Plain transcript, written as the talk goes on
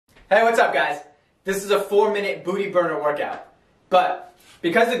Hey, what's up guys? This is a 4-minute booty burner workout. But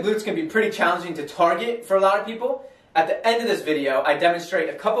because the glutes can be pretty challenging to target for a lot of people, at the end of this video I demonstrate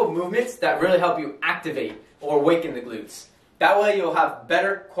a couple of movements that really help you activate or awaken the glutes. That way you'll have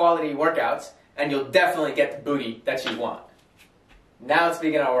better quality workouts and you'll definitely get the booty that you want. Now let's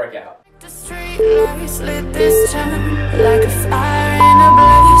begin our workout. The street lights lit this town like a fire in a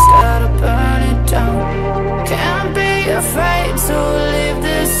blaze, gotta burn it down. Can't be afraid to leave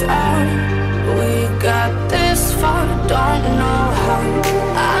this out. We got this far, don't know how.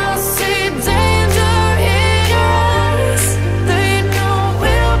 I see danger in your eyes. They know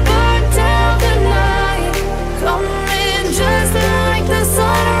we'll burn down the night. Coming just like the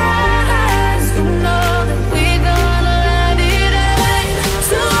sunrise. You know that we gonna let it away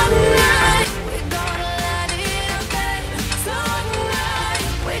tonight. We gonna let it away tonight.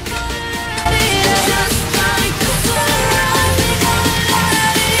 We gonna let it just like the sunrise. We gonna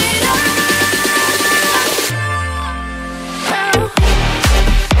let it away.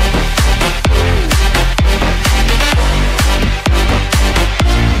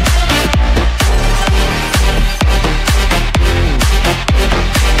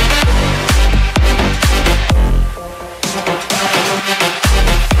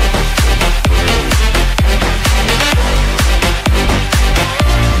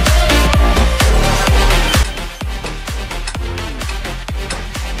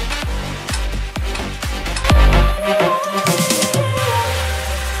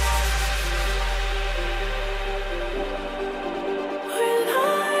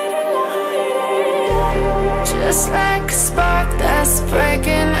 Just like a spark that's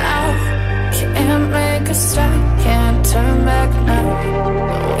breaking out. Can't make a stop, can't turn back now.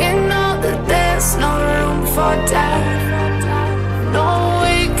 We know that there's no room for doubt. No,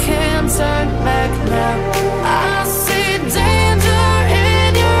 we can't turn back now. I see danger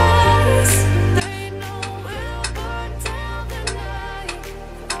in your eyes. They know we'll burn down the night.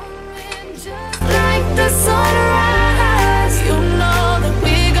 Coming just like the sunrise. You know that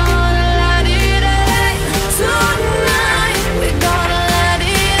we gonna let it away tonight. We gonna let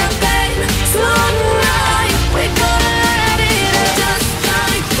it away tonight. We gonna let it just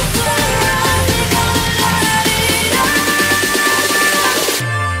like the sunrise. We gonna let it out.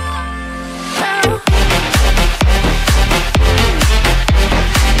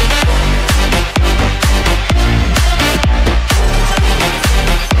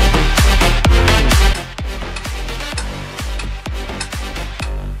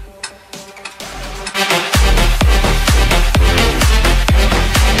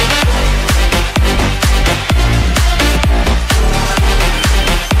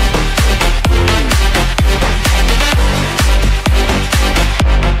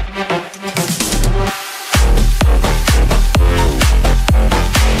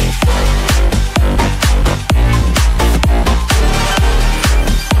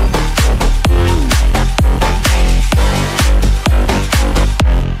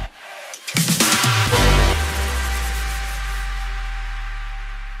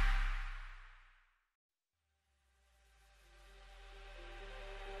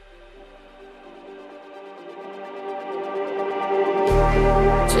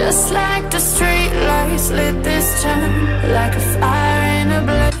 Just like the street lights lit this town like a fire in a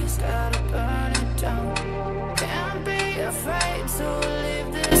blaze, gotta burn it down. Can't be afraid to leave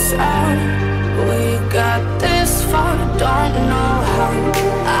this out. We got this far, don't know how.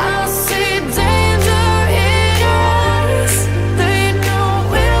 I see danger in your eyes. They know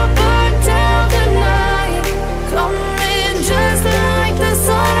we'll burn down the night. Coming just like the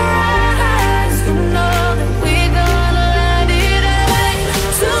sunrise. You know that we gonna let it away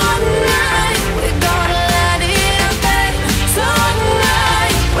tonight. We gonna let it away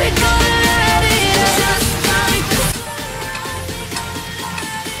tonight. We gonna let it just like the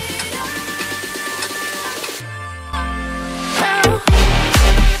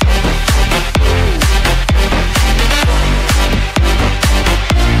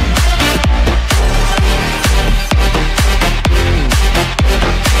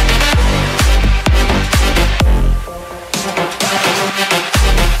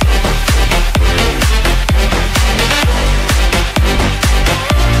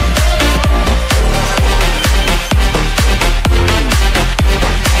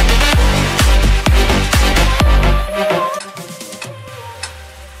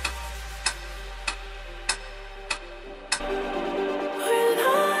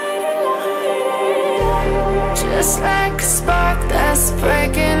just like a spark that's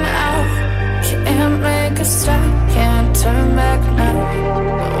breaking out. Can't make a stop, can't turn back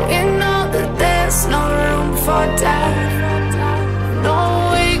now. We know that there's no room for doubt. No,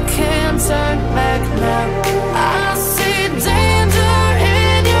 we can't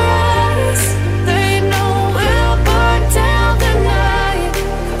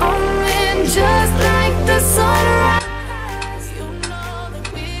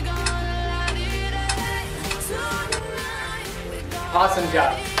Awesome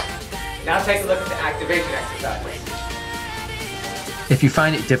job. Now take a look at the activation exercises. If you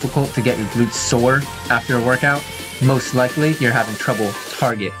find it difficult to get your glutes sore after a workout, most likely you're having trouble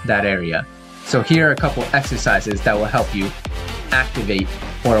target that area. So here are a couple exercises that will help you activate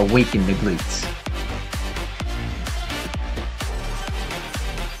or awaken the glutes.